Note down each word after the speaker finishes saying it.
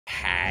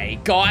Hey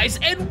guys,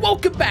 and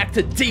welcome back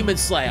to Demon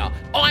Slayer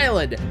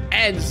Island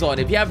Anzhong.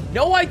 If you have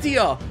no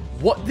idea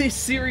what this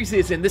series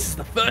is, and this is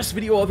the first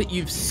video of it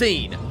you've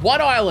seen,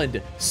 one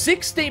island,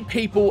 16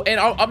 people, and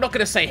I'm not going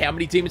to say how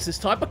many demons this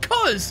time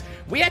because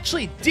we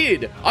actually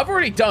did. I've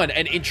already done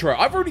an intro.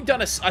 I've already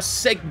done a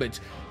segment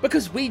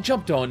because we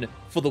jumped on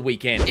for the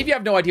weekend. If you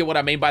have no idea what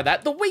I mean by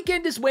that, the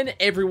weekend is when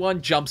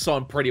everyone jumps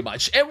on pretty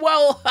much. And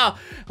well,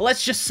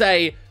 let's just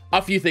say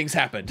a few things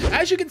happened.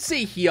 As you can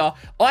see here,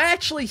 I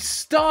actually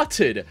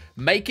started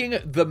making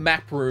the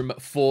map room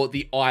for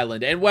the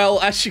island. And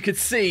well, as you can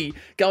see,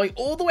 going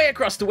all the way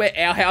across to where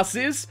our house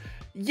is,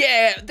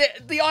 yeah,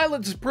 the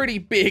island's pretty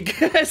big.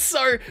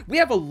 So we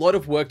have a lot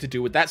of work to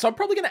do with that. So I'm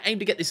probably going to aim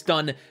to get this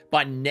done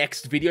by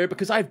next video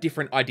because I have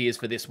different ideas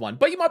for this one.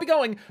 But you might be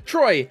going,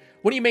 Troy,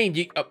 what do you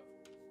mean?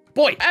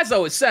 Boy, as I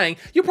was saying,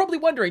 you're probably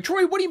wondering,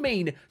 Troy, what do you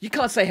mean you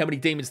can't say how many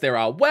demons there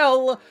are?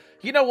 Well,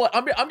 you know what?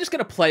 I'm just going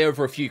to play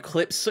over a few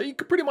clips so you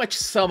can pretty much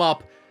sum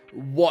up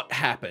what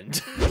happened.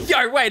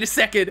 Yo, wait a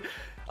second.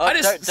 Oh,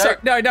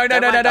 no,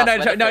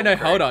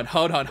 hold on.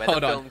 Hold on.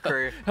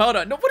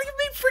 No, what do you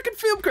mean freaking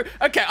film crew?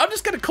 Okay, I'm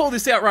just going to call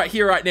this out right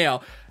here, right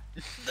now.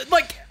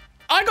 Like,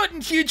 I got in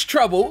huge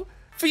trouble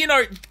for, you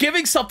know,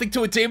 giving something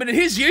to a demon, and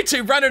here's you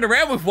two running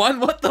around with one.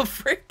 What the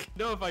frick?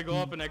 No, if I go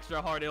up an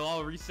extra hard, it'll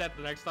all reset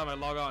the next time I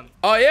log on.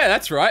 Oh, yeah,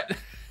 that's right.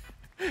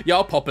 Yeah,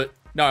 I'll pop it.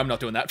 No, I'm not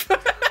doing that.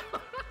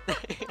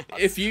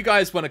 If you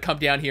guys want to come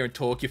down here and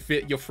talk,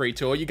 you're free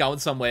to, or you're going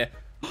somewhere.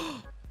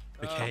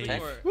 Okay.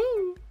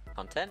 Woo.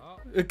 Content?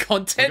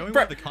 Content, going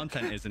bro. where the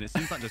content is, and it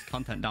seems like there's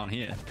content down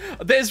here.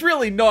 There's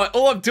really not.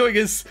 All I'm doing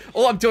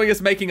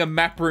is making a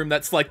map room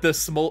that's like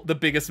the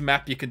biggest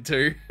map you can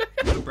do.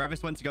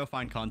 Brevis went to go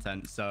find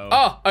content, so.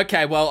 Oh,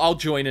 okay. Well, I'll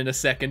join in a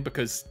second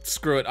because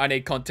screw it, I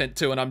need content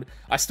too, and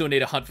I still need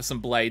to hunt for some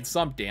blades,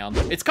 so I'm down.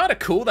 It's kind of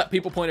cool that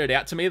people pointed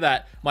out to me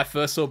that my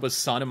first sword was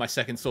sun and my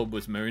second sword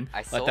was moon.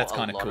 I saw that's a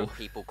kind lot cool. of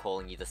people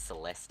calling you the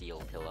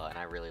Celestial Pillar, and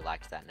I really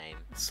liked that name.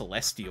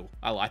 Celestial.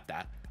 I like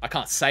that. I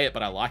can't say it,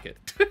 but I like it.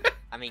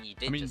 I mean, you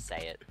did just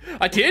say it.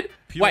 I did?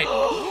 Pure.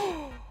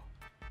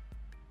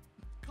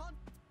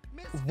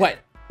 Wait.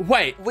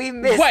 Wait. We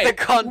missed the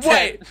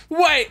content.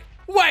 Wait.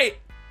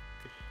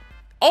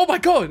 Oh my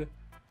god.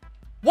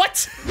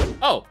 What?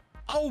 Oh.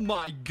 Oh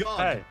my god.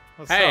 Hey,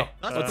 what's Hey,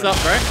 up? what's up,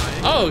 bro?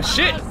 Oh,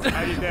 shit.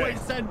 How you doing? Wait,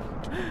 Sen.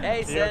 Hey,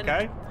 You Sen.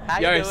 okay? How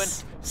Yo, you doing?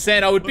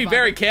 Sen, I would be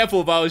very careful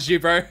if I was you,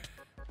 bro.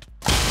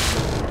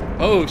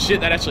 Oh,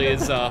 shit, that actually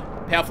is a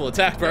powerful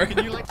attack, bro.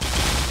 Can you like...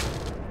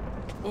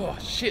 Oh,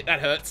 shit, that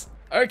hurts.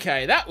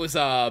 Okay, that was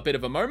a bit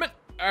of a moment.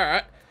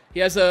 Alright.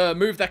 He has a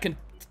move that can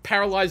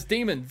paralyze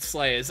demon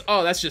slayers.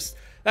 Oh, that's just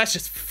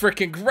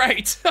freaking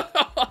great.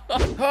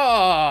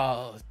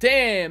 Oh,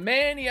 damn,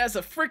 man. He has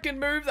a freaking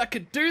move that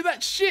could do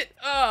that shit.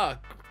 Oh,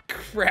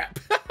 crap.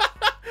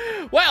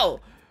 Well,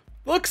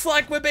 looks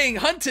like we're being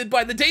hunted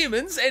by the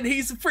demons, and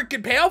he's a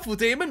freaking powerful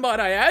demon, might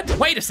I add.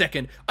 Wait a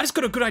second. I just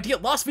got a good idea.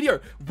 Last video,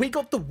 we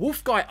got the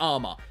wolf guy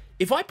armor.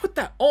 If I put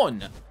that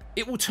on,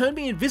 it will turn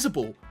me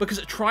invisible because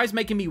it tries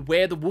making me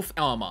wear the wolf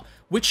armor,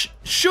 which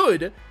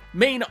should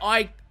mean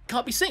I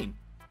can't be seen.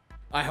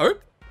 I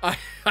hope. I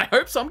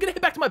hope so. I'm going to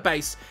head back to my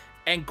base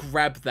and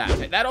grab that.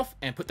 Take that off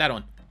and put that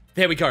on.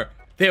 There we go.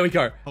 There we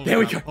go. There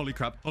we go. Holy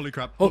crap. Holy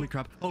crap. Oh. Holy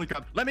crap. Holy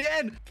crap. Let me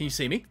in. Can you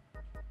see me?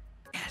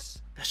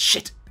 Yes.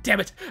 Shit. Damn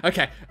it.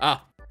 Okay.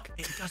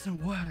 It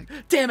doesn't work.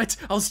 Damn it.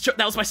 That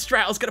was my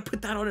strat. I was going to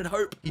put that on and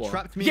hope. He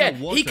trapped me yeah,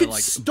 in a water, he could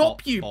like,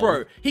 stop you, bowl.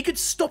 bro. He could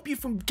stop you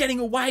from getting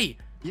away.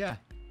 Yeah.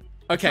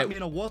 Okay. Trapped me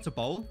in a water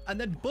bowl and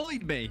then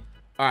bullied me.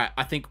 All right,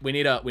 I think we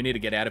need to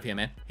get out of here,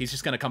 man. He's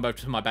just gonna come over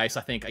to my base,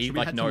 I think. He Should we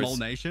like head knows. to Mole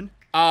Nation?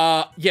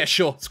 Yeah,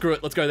 sure. Screw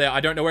it. Let's go there. I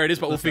don't know where it is,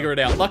 but we'll figure it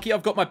out. Lucky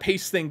I've got my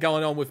peace thing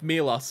going on with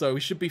Mila, so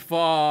we should be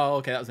far.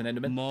 Okay, that was an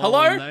Enderman. Mole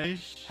Hello?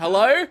 Nation.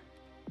 Hello?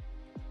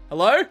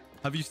 Hello?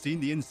 Have you seen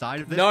the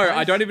inside of this No, place?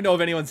 I don't even know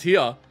if anyone's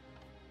here.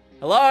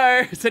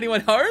 Hello? Is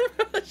anyone home?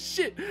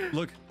 Shit.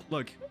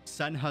 Look.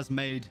 Sen has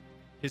made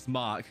his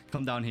mark.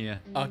 Come down here.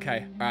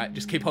 Okay, all right.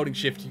 Just keep holding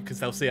shift because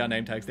they'll see our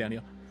name tags down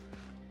here.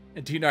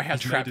 And do you know how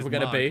He's made trapped his we're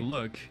gonna mark. be?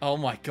 Look. Oh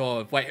my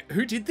god. Wait,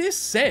 who did this?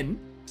 Sen?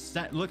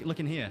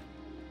 Look in here.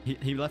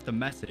 He left a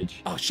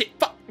message. Oh shit,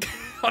 fuck.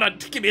 Hold on,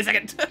 give me a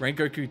second.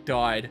 Rengoku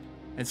died,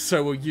 and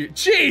so will you.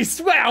 Jeez,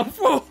 wow,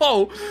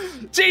 whoa,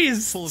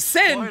 jeez,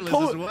 Sen,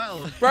 Spoilers as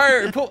well.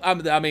 bro,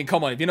 I mean,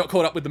 come on, if you're not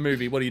caught up with the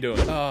movie, what are you doing?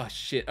 Oh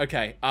shit,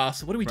 okay,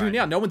 so what do we do Right.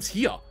 now? No one's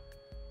here.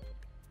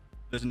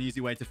 There's an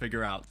easy way to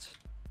figure out.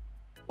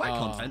 Where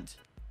content?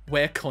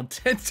 Where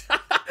content?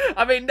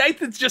 I mean,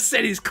 Nathan's just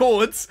said his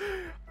chords.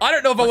 I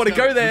don't know if I want to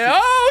go. go there.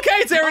 Oh, okay,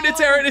 it's Aaron, it's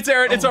Aaron, it's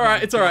Aaron. It's Oh all right,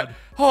 my it's all right. God.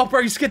 Oh,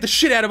 bro, you scared the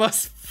shit out of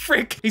us.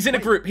 Frick. He's in a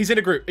group. He's in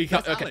a group. He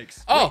can't, That's okay.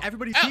 Alex. Oh, Wait,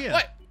 everybody's here.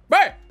 Wait, bro.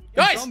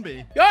 Guys,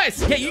 zombie.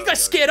 guys, yeah, you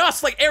guys scared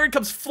us. Like, Aaron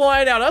comes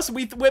flying at us.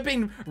 We've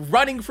been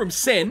running from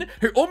Sen,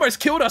 who almost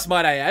killed us,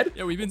 might I add.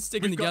 Yeah, we've been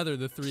sticking together,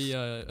 the three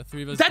of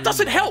us. That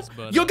doesn't help.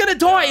 But, You're gonna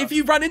die if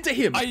you run into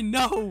him. I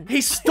know.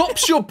 He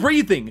stops your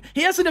breathing.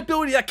 He has an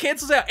ability that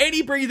cancels out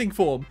any breathing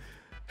form.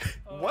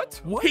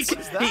 What? What? He is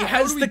that? has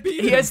How do we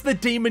beat he him? has the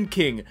Demon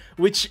King,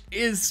 which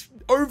is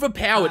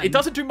overpowered. It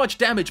doesn't do much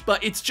damage,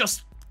 but it's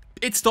just,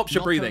 it stops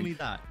your breathing. Not only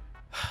that,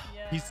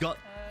 he's got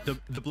the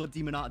blood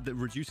demon art that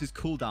reduces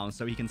cooldown,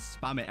 so he can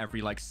spam it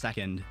every like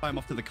second. I'm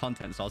off to the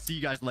content, so I'll see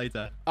you guys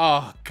later.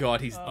 Oh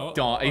god, he's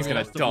dying. He's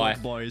gonna die.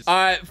 Boys. All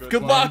right,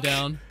 good luck.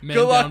 Man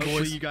Good luck. down,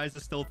 Hopefully boys. you guys are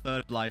still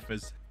third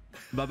lifers.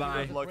 Bye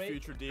bye. Good luck,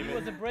 future demon. He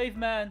was a brave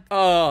man.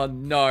 Oh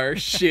no,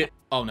 shit.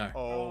 Oh no.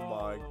 Oh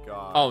my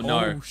god. Oh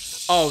no.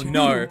 Oh, Oh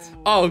no.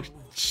 Oh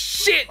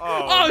shit.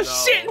 Oh no.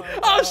 shit.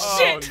 Oh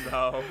shit.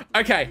 Oh no.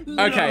 Okay.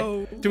 No.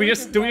 Okay. Do we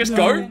just Get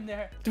go? in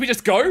there. Do we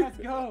just go? Let's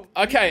go.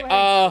 Okay.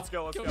 Let's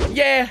go. Let's go.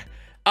 Yeah.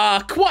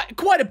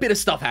 Quite a bit of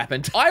stuff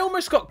happened. I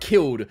almost got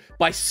killed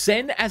by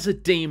Sen as a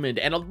demon,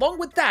 and along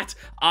with that,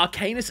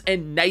 Arcanus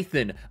and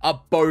Nathan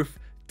are both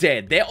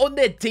dead. They're on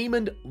their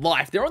demon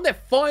life. They're on their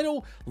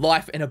final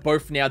life and are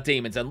both now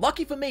demons. And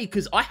lucky for me,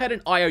 because I had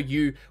an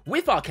IOU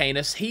with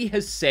Arcanus, he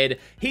has said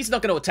he's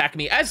not going to attack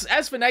me. As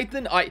for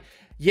Nathan,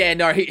 yeah,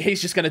 no,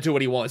 he's just going to do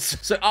what he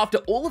wants. So after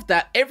all of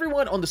that,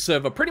 everyone on the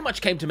server pretty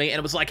much came to me and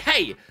it was like,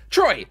 hey,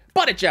 Troy,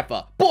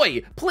 ButterJaffa,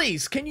 boy,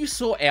 please, can you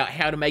sort out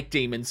how to make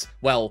demons,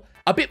 well,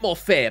 a bit more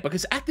fair?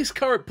 Because at this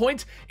current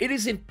point, it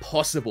is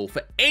impossible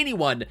for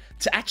anyone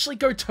to actually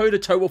go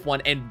toe-to-toe with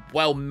one and,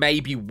 well,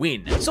 maybe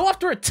win. So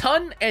after a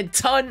ton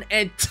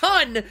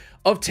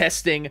of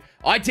testing,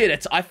 I did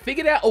it. I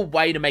figured out a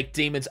way to make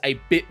demons a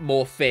bit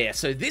more fair.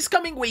 So this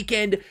coming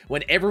weekend,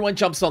 when everyone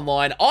jumps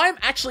online, I'm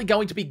actually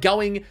going to be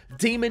going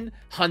demon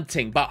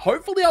hunting. But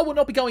hopefully I will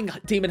not be going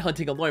demon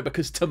hunting alone,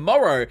 because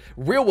tomorrow,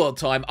 real world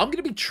time, I'm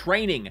going to be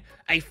training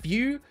a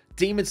few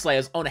Demon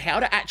Slayers on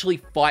how to actually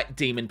fight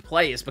demon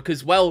players,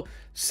 because, well,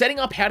 setting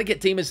up how to get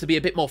demons to be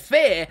a bit more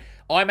fair,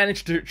 I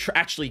managed to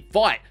actually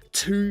fight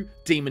 2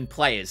 demon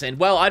players. And,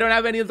 well, I don't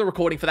have any of the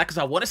recording for that because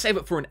I want to save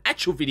it for an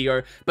actual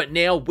video, but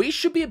now we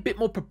should be a bit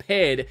more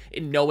prepared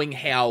in knowing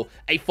how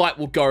a fight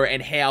will go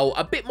and how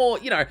a bit more,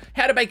 you know,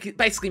 how to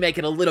basically make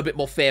it a little bit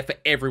more fair for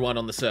everyone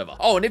on the server.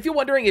 Oh, and if you're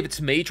wondering if it's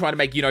me trying to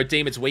make, you know,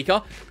 demons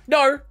weaker,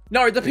 no,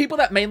 the people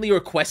that mainly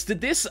requested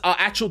this are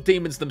actual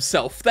demons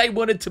themselves. They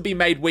wanted to be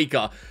made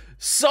weaker.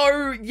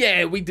 So,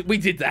 yeah, we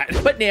did that.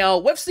 But now,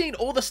 we've seen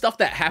all the stuff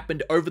that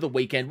happened over the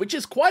weekend, which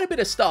is quite a bit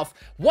of stuff.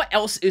 What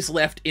else is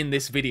left in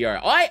this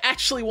video? I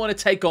actually want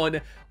to take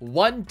on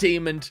one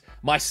demon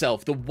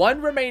myself. The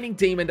one remaining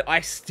demon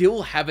I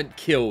still haven't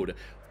killed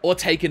or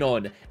taken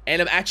on,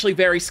 and I'm actually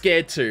very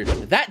scared to.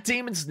 That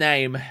demon's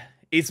name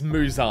is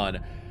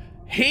MUZAN.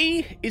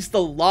 He is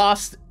the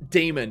last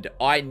demon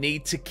I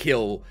need to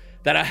kill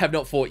that I have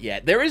not fought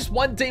yet. There is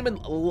one demon,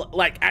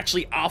 like,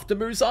 actually after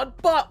MUZAN,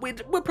 but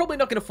we're probably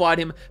not going to fight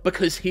him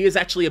because he is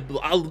actually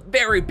a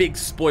very big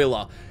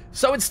spoiler.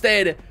 So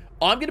instead,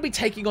 I'm going to be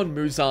taking on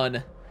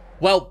MUZAN,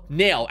 well,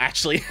 now,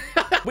 actually.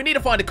 We need to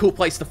find a cool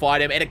place to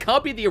fight him, and it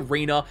can't be the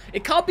arena.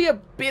 It can't be a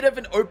bit of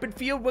an open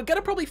field. We're going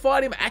to probably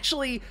fight him,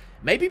 actually,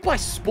 maybe by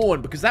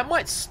spawn, because that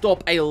might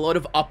stop a lot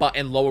of upper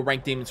and lower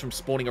ranked demons from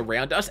spawning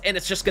around us, and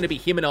it's just going to be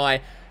him and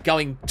I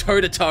going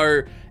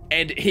toe-to-toe,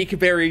 and he could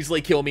very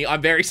easily kill me.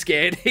 I'm very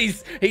scared.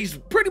 He's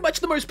pretty much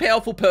the most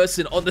powerful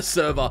person on the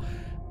server.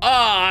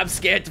 I'm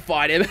scared to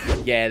fight him.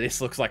 Yeah, this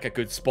looks like a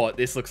good spot.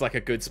 This looks like a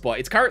good spot.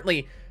 It's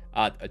currently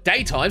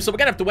daytime, so we're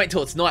gonna have to wait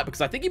till it's night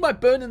because I think he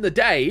might burn in the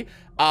day.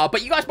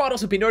 But you guys might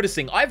also be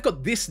noticing, I've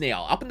got this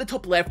now. Up in the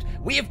top left,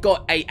 we have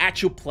got a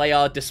actual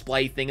player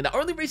display thing, and the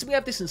only reason we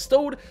have this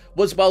installed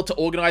was, well, to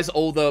organize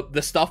all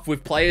the stuff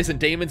with players and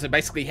demons and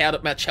basically how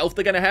much health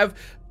they're gonna have.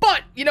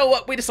 But, you know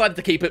what, we decided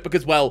to keep it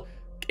because, well,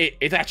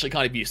 it's actually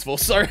kind of useful,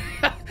 so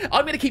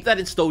I'm going to keep that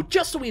installed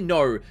just so we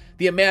know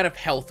the amount of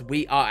health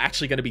we are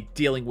actually going to be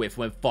dealing with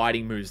when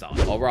fighting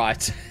MUZAN.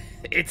 Alright,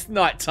 it's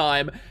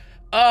nighttime.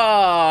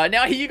 Now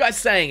I hear you guys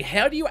saying,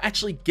 how do you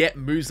actually get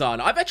MUZAN?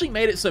 I've actually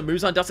made it so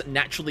MUZAN doesn't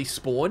naturally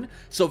spawn,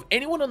 so if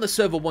anyone on the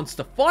server wants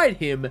to fight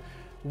him,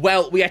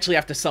 well, we actually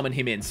have to summon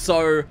him in,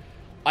 so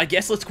I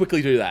guess let's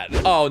quickly do that.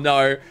 Oh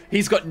no,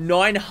 he's got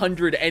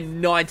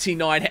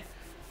 999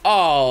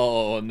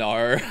 Oh,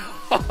 no.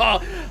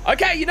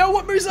 Okay, you know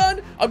what,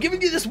 MUZAN? I'm giving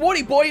you this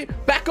warning, boy.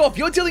 Back off.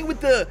 You're dealing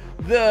with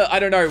I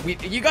don't know.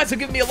 You guys have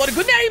given me a lot of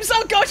good names.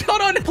 Oh, gosh, hold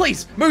on.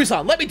 Please,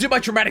 MUZAN, let me do my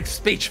dramatic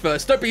speech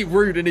first. Don't be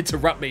rude and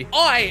interrupt me.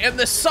 I am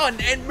the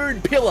sun and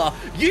moon pillar.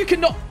 You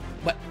cannot...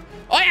 What?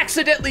 I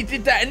accidentally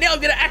did that, and now I'm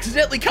going to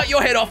accidentally cut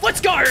your head off. Let's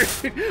go.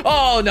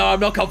 Oh, no, I'm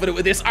not confident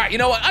with this. All right, you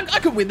know what? I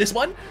could win this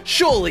one.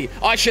 Surely,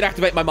 I should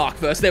activate my mark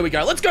first. There we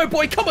go. Let's go,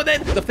 boy. Come on,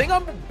 then. The thing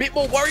I'm a bit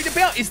more worried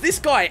about is this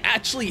guy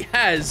actually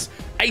has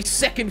a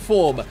second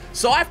form.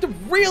 So I have to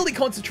really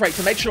concentrate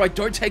to make sure I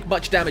don't take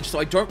much damage so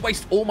I don't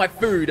waste all my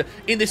food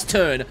in this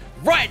turn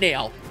right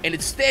now. And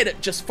instead,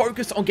 just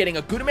focus on getting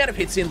a good amount of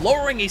hits in,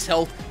 lowering his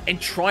health, and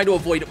trying to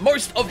avoid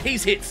most of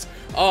his hits.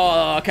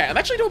 Oh, okay. I'm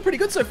actually doing pretty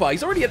good so far.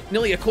 He's already at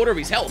nearly a quarter of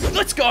his health.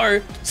 Let's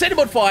go. Set him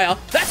on fire.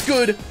 That's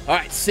good. All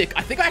right, sick.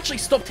 I think I actually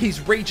stopped his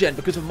regen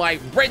because of my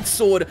red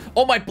sword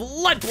on my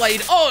blood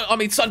blade. Oh, I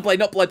mean sunblade,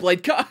 not blood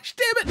blade. Gosh,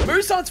 damn it.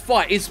 MUZAN's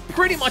fight is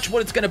pretty much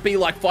what it's going to be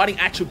like fighting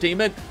actual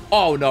demon.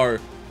 Oh, no.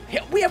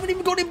 We haven't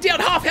even got him down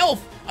half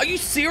health. Are you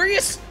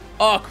serious?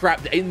 Oh,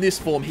 crap. In this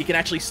form, he can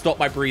actually stop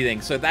my breathing.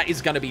 So that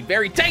is going to be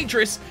very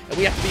dangerous. And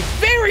we have to be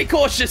very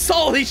cautious.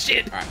 Holy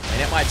shit. All right,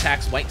 laying out my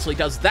attacks. Wait until he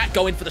does that.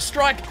 Go in for the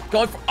strike.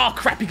 Going for... Oh,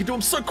 crap. He can do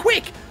them so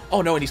quick.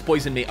 Oh, no, and he's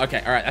poisoned me.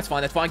 Okay, all right. That's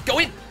fine. That's fine. Go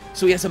in.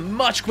 So he has a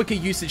much quicker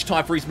usage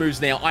time for his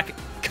moves now. I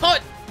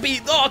can't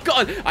be... Oh,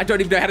 God. I don't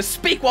even know how to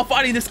speak while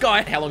fighting this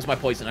guy. How long's my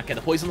poison? Okay,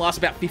 the poison lasts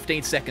about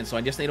 15 seconds. So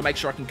I just need to make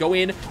sure I can go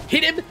in,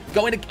 hit him,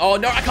 go in... Oh,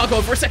 no, I can't go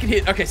in for a second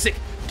hit. Okay, sick.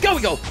 Go,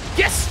 we go.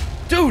 Yes.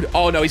 Dude.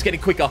 Oh, no, he's getting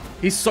quicker.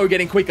 He's so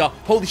getting quicker.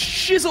 Holy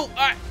shizzle. All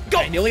right, go.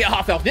 Okay, nearly at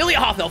half health. Nearly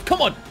at half health.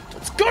 Come on.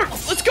 Let's go.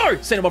 Let's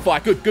go. Send him on fire.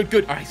 Good, good,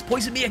 good. All right, he's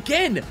poisoned me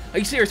again. Are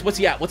you serious? What's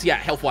he at? What's he at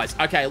health-wise?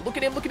 Okay, look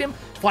at him. Look at him.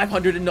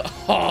 500 and...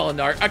 Oh,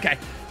 no. Okay.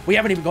 We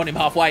haven't even got him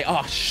halfway.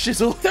 Oh,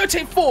 shizzle.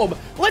 13th form.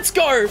 Let's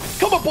go.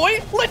 Come on, boy.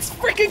 Let's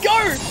freaking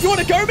go. You want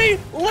to go me?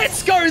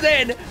 Let's go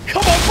then.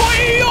 Come on,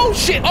 boy. Oh,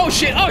 shit. Oh,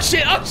 shit. Oh,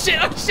 shit. Oh, shit.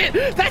 Oh, shit.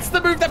 That's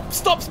the move that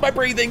stops my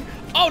breathing.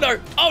 Oh, no.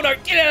 Oh, no.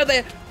 Get out of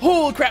there.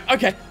 Oh, crap.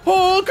 Okay.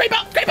 Oh, creep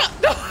up. Creep up.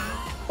 No.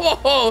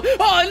 Oh,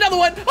 another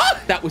one.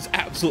 Oh, that was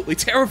absolutely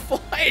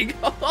terrifying.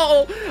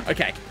 Oh,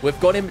 okay. We've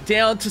got him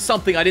down to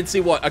something. I didn't see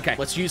what. Okay.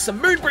 Let's use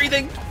some moon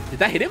breathing. Did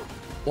that hit him?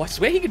 Oh, I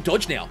swear he can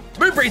dodge now.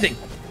 Moon breathing.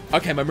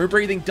 Okay, my moon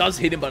breathing does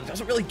hit him, but it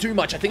doesn't really do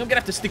much. I think I'm gonna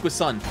have to stick with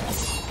sun.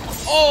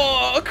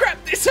 Oh,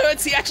 crap, this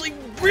hurts. He actually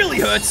really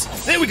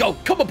hurts. There we go.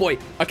 Come on, boy.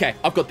 Okay,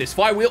 I've got this.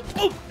 Fire wheel.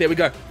 Boom. There we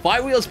go.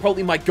 Fire wheel is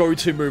probably my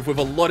go-to move with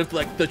a lot of,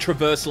 like, the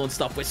traversal and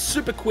stuff. We're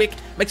super quick.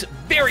 Makes it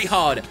very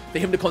hard for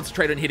him to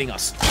concentrate on hitting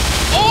us.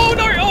 Oh,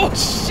 no. Oh,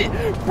 shit.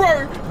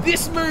 Bro,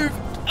 this move,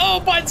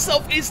 by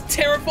itself is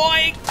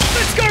terrifying.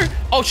 Let's go.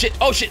 Oh, shit.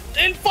 Oh, shit.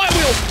 And fire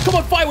wheel. Come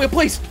on, fire wheel,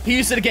 please. He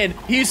used it again.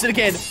 He used it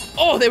again.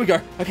 Oh, there we go.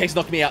 Okay, he's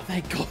knocked me out.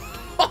 Thank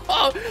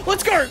God.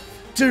 Let's go.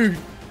 Dude,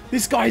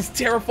 this guy is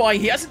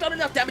terrifying. He hasn't done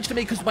enough damage to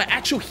me because my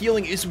actual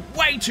healing is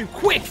way too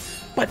quick.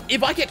 But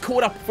if I get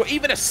caught up for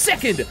even a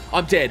second,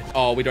 I'm dead.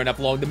 Oh, we don't have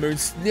long. The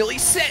moon's nearly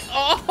set.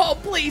 Oh,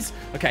 please.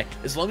 Okay,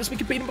 as long as we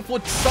can beat him before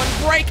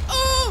sunbreak.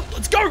 Oh,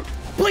 let's go.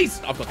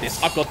 Please. I've got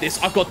this. I've got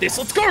this. I've got this.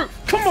 Let's go.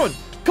 Come on.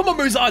 Come on,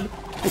 MUZAN.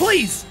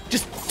 Please.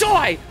 Just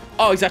die.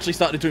 Oh, he's actually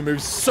starting to do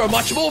moves so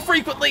much more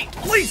frequently.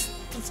 Please.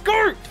 Let's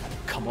go.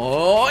 Come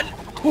on.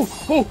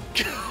 Oh,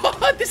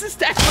 God. This is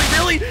actually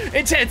really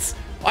intense.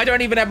 I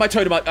don't even have my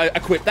totem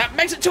equipped. That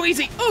makes it too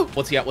easy. Oh,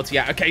 what's he at? What's he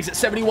at? Okay, he's at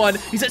 71.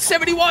 He's at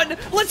 71.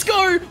 Let's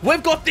go.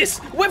 We've got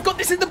this. We've got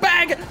this in the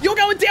bag. You're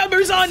going down,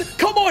 MUZAN.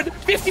 Come on.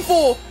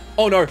 54.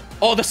 Oh, no.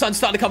 Oh, the sun's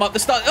starting to come up. The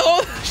sun.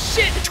 Oh,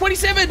 shit.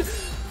 27.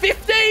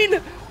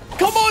 15.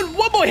 Come on.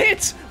 One more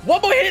hit.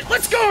 One more hit.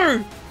 Let's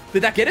go.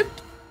 Did that get him?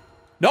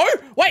 No.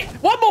 Wait.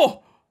 One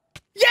more.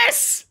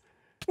 Yes.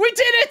 We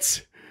did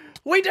it.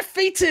 We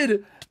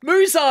defeated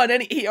MUZAN,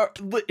 and he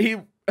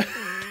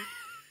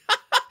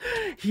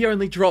he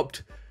only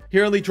dropped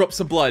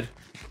some blood.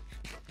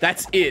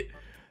 That's it.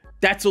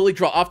 That's all he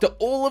dropped. After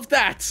all of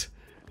that,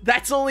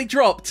 that's all he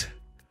dropped.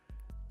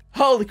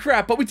 Holy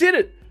crap, but we did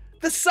it.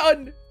 The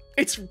sun,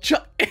 it's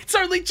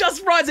only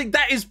just rising.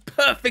 That is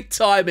perfect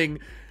timing.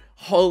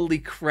 Holy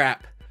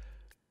crap.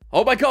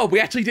 Oh my God, we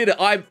actually did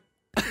it.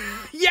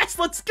 Yes,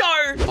 let's go.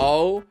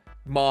 Oh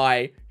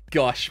my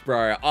gosh,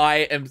 bro.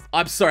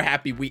 I'm so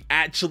happy we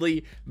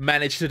actually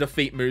managed to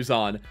defeat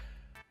MUZAN.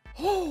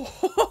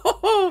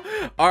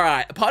 Oh, all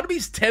right. Part of me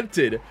is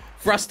tempted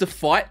for us to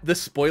fight the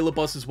spoiler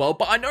boss as well,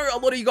 but I know a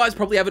lot of you guys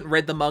probably haven't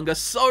read the manga,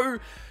 so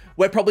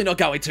we're probably not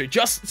going to.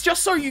 Just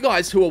so you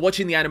guys who are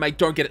watching the anime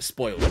don't get it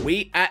spoiled.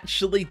 We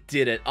actually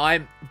did it.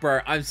 I'm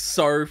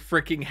so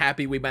freaking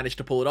happy we managed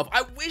to pull it off.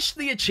 I wish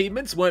the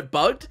achievements weren't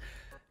bugged,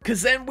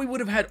 because then we would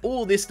have had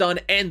all this done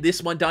and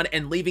this one done,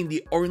 and leaving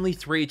the only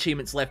 3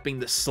 achievements left being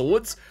the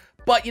swords.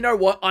 But you know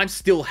what? I'm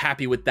still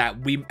happy with that.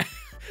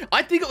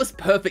 I think it was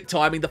perfect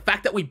timing. The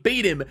fact that we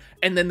beat him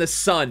and then the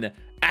sun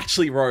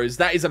actually rose.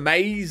 That is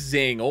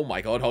amazing. Oh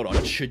my God, hold on.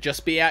 It should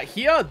just be out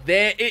here.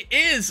 There it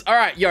is. All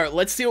right, yo,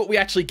 let's see what we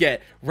actually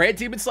get. Rare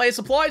Demon Slayer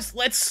supplies.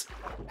 Let's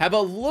have a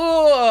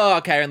look.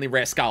 Okay, only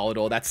rare Scarlet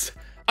Ore. That's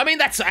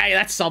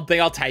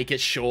something. I'll take it,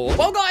 sure.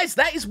 Well, guys,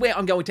 that is where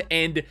I'm going to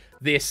end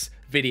this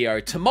video.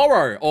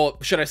 Tomorrow, or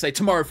should I say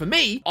tomorrow for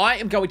me, I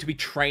am going to be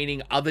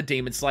training other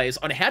Demon Slayers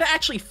on how to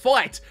actually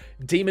fight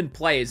demon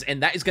players,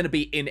 and that is going to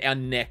be in our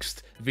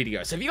next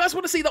video. So if you guys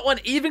want to see that one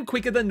even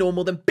quicker than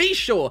normal, then be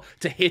sure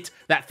to hit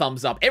that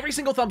thumbs up. Every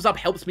single thumbs up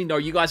helps me know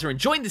you guys are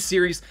enjoying this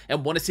series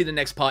and want to see the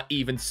next part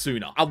even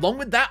sooner. Along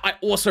with that, I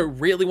also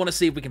really want to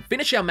see if we can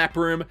finish our map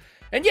room.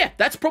 And yeah,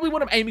 that's probably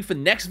what I'm aiming for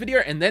next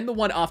video, and then the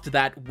one after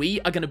that, we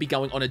are going to be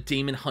going on a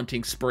demon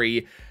hunting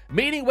spree,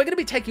 meaning we're going to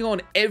be taking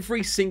on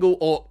every single,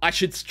 or I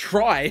should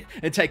try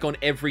and take on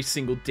every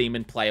single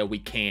demon player we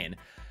can.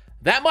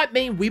 That might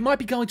mean we might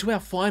be going to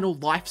our final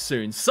life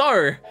soon,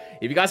 so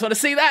if you guys want to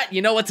see that,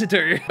 you know what to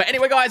do. But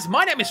anyway, guys,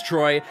 my name is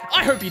Troy.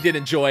 I hope you did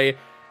enjoy,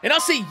 and I'll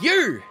see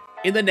you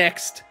in the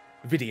next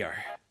video.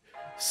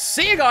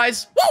 See you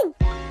guys. Woo!